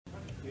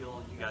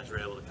feel you guys were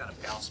able to kind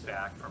of bounce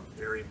back from a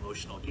very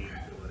emotional game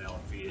in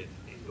Philadelphia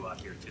and go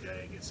out here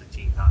today against a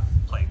team not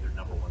playing their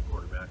number one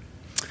quarterback?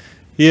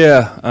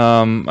 Yeah,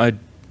 I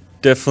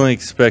definitely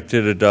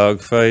expected a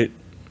dogfight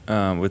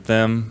with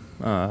them.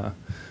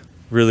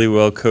 Really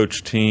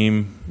well-coached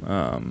team.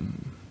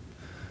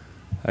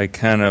 I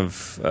kind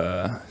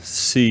of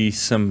see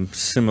some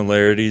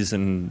similarities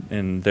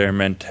in their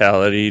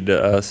mentality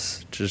to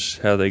us, just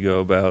how they go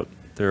about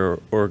their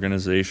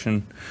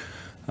organization.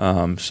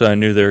 So I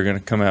knew they were going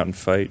to come out and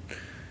fight.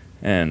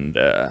 And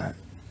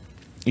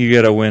you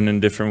got to win in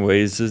different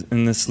ways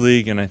in this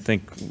league, and I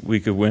think we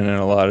could win in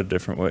a lot of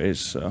different ways.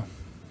 So.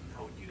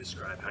 How would you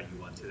describe how you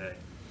won today?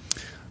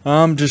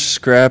 Just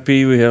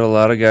scrappy. We had a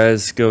lot of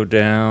guys go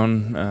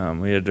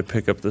down. We had to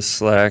pick up the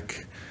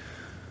slack.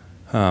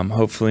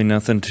 Hopefully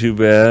nothing too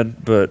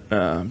bad, but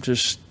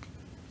just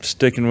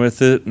sticking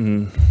with it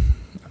and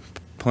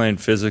playing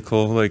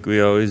physical like we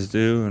always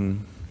do,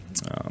 and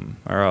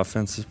our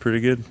offense is pretty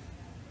good.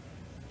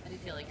 How do you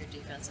feel like your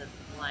defensive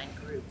line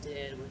group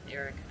did with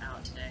Eric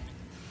out today?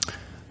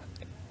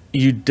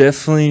 You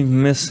definitely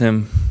miss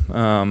him.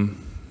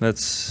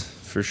 That's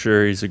for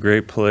sure. He's a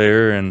great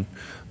player,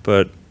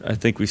 but I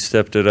think we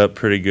stepped it up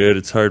pretty good.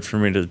 It's hard for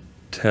me to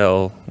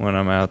tell when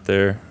I'm out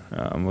there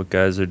what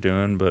guys are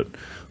doing, but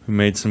we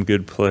made some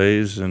good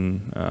plays,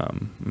 and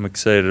I'm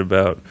excited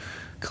about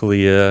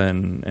Kalia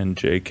and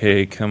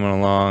JK coming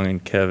along,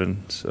 and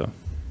Kevin. So.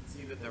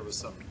 See that there was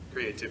some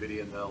creativity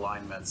in the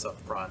alignments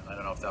up front. I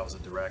don't know if that was a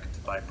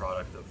direct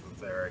byproduct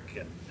of Eric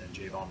and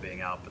Javon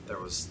being out, but there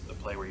was the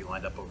play where you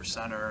lined up over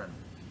center, and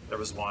there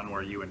was one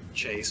where you and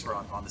Chase were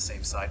on the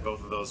same side.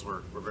 Both of those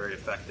were very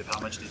effective. How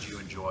much did you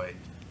enjoy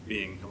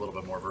being a little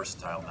bit more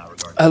versatile in that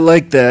regard? I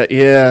like that.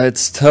 Yeah,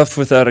 it's tough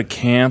without a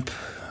camp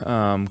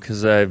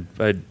because I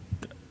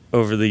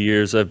over the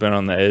years I've been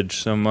on the edge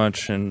so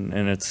much, and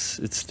it's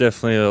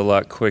definitely a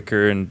lot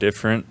quicker and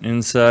different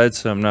inside,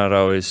 so I'm not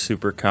always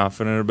super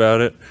confident about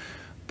it.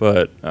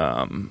 But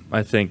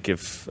I think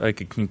if I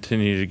could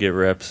continue to get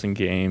reps in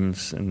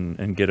games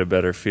and get a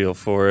better feel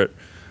for it,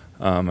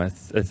 I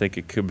think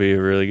it could be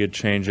a really good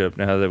change-up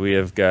now that we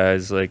have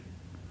guys like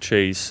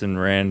Chase and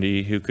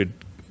Randy who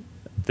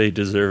they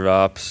deserve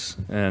ops,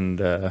 and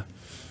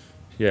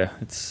yeah,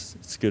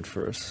 it's good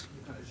for us.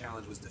 What kind of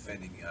challenge was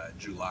defending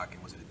Drew Lock,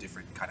 and was it a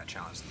different kind of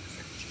challenge than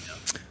defending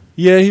Gino?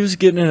 Yeah, he was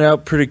getting it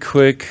out pretty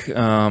quick.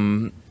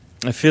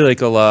 I feel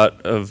like a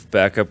lot of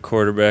backup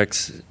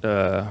quarterbacks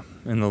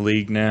in the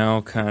league now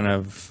kind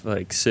of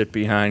like sit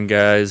behind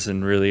guys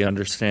and really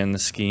understand the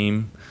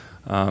scheme.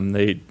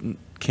 They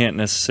can't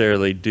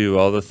necessarily do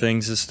all the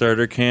things a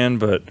starter can,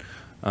 but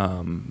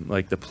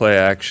like the play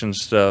action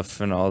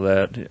stuff and all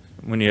that,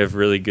 when you have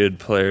really good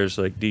players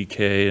like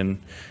DK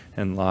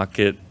and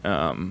Lockett,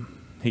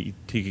 he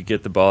could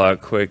get the ball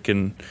out quick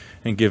and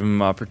give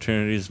him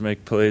opportunities to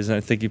make plays, and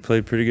I think he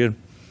played pretty good.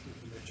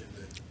 You mentioned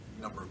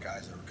the number of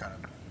guys that were kind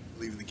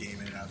of leaving the game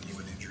in and out of the game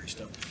with injury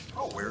stuff.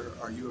 How aware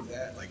are you of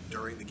that, like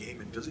during the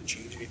game, and does it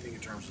change anything in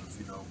terms of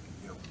you know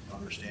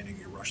understanding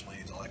your rush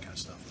lanes, all that kind of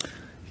stuff?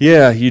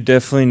 Yeah, you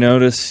definitely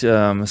notice,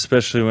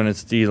 especially when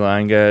it's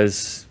D-line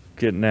guys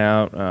getting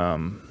out.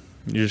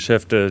 You just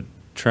have to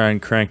try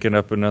and crank it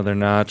up another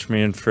notch.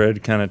 Me and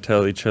Fred kind of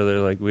tell each other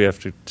like we have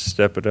to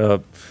step it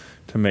up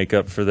to make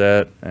up for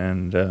that,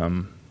 and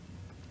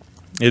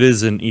it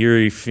is an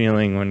eerie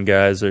feeling when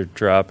guys are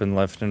dropping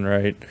left and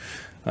right.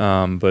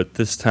 But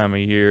this time of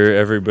year,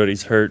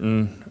 everybody's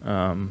hurting.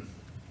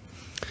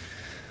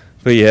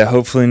 But yeah,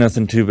 hopefully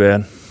nothing too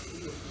bad. A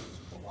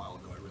while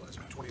ago, I realized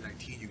in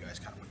 2019 you guys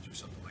kind of went through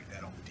something like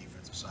that on the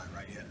defensive side,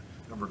 right? You had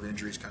a number of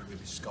injuries, kind of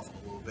maybe scuffled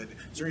a little bit.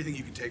 Is there anything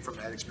you can take from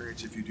that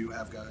experience if you do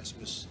have guys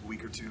miss a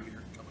week or two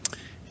here coming up?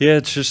 Yeah,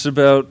 it's just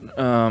about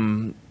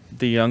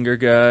the younger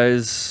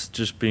guys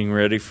just being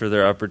ready for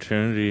their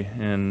opportunity,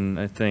 and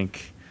I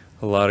think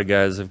a lot of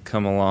guys have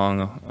come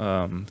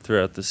along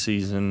throughout the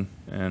season,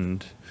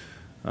 and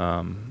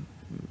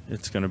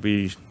it's going to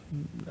be,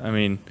 I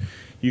mean,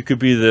 you could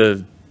be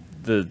the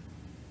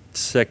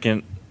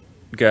second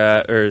guy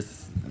or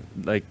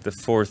like the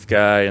fourth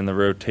guy in the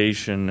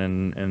rotation,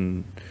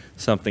 and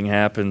something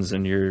happens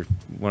and you're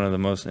one of the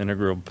most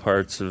integral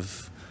parts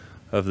of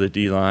the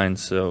D-line,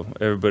 so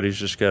everybody's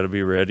just got to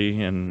be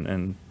ready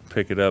and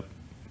pick it up.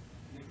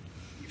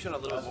 You showed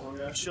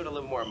a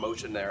little more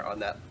emotion there on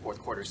that fourth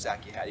quarter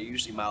sack you had. You're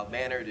usually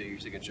mild-mannered, you're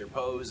usually against your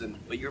pose,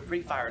 but you were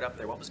pretty fired up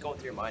there. What was going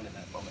through your mind in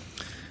that moment?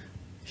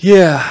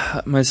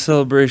 Yeah, my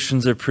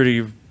celebrations are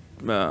pretty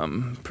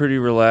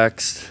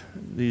relaxed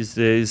these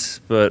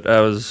days, but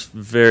I was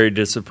very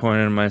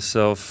disappointed in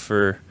myself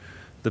for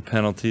the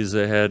penalties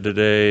I had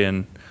today,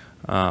 and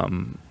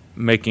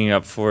making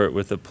up for it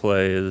with a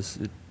play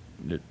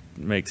it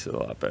makes it a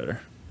lot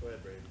better. Go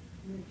ahead, Brady.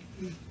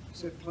 You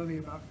said plenty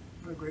about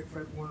how great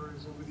Fred Warner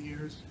is over the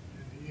years,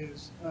 and he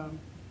is.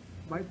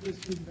 Might this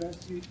be the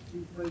best you've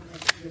played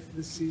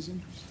this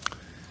season?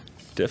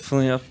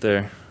 Definitely up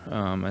there.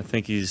 I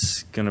think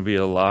he's going to be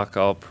a lock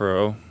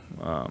all-pro.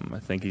 I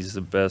think he's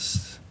the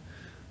best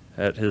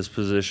at his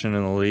position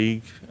in the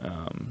league.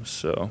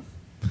 So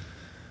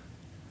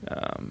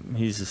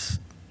he's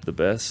the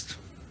best,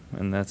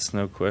 and that's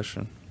no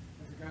question.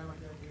 Does a guy like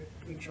that get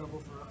in trouble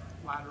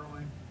for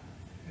lateraling?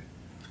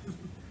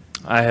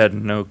 I had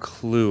no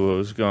clue what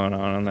was going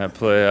on that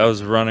play. I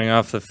was running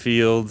off the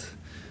field,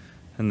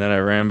 and then I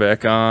ran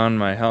back on.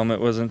 My helmet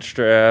wasn't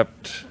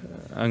strapped.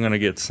 I'm going to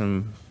get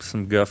some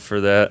guff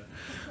for that.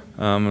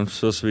 I'm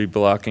supposed to be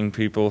blocking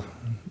people.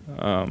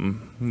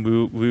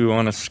 We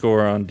want to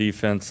score on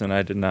defense, and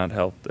I did not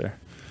help there.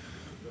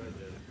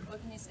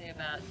 What can you say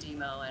about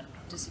Demo and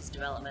just his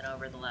development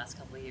over the last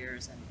couple of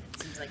years? And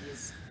it seems like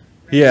he's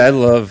Yeah, I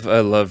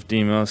love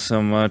Demo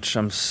so much.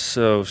 I'm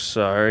so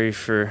sorry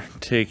for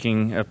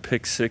taking a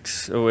pick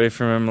six away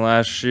from him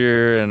last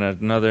year and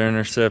another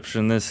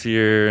interception this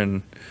year.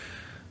 And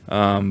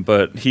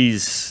but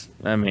he's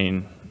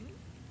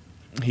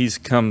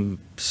come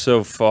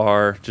so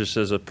far just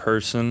as a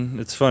person.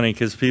 It's funny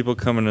because people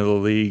come into the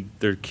league,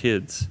 they're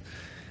kids,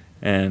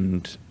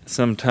 and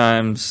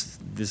sometimes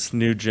this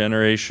new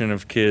generation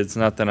of kids,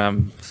 not that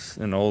I'm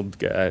an old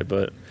guy,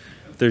 but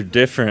they're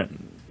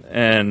different,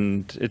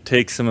 and it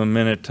takes them a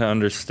minute to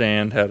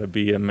understand how to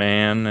be a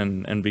man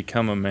and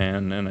become a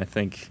man, and I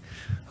think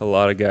a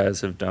lot of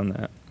guys have done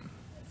that.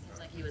 it seems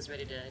like he was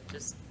ready to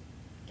just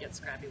get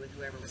scrappy with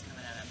whoever was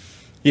coming at him.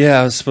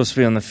 Yeah, I was supposed to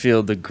be on the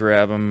field to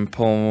grab him and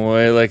pull him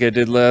away like I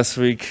did last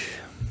week.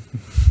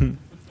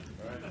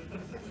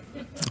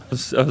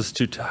 I was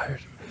too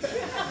tired.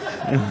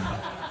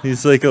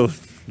 He's like a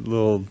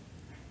little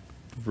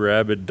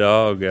rabid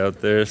dog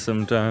out there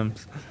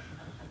sometimes.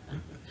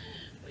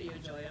 But you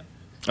enjoy him.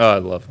 Oh, I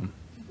love him.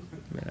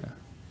 Yeah.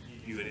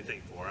 You do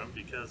anything for him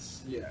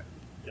because you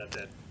got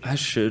that. I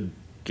should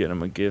get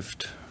him a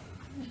gift.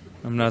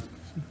 I'm not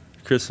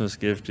Christmas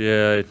gift.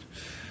 Yeah,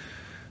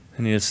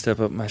 I need to step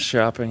up my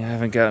shopping. I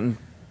haven't gotten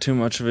too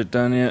much of it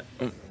done yet.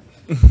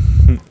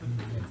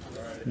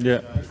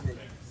 Yeah.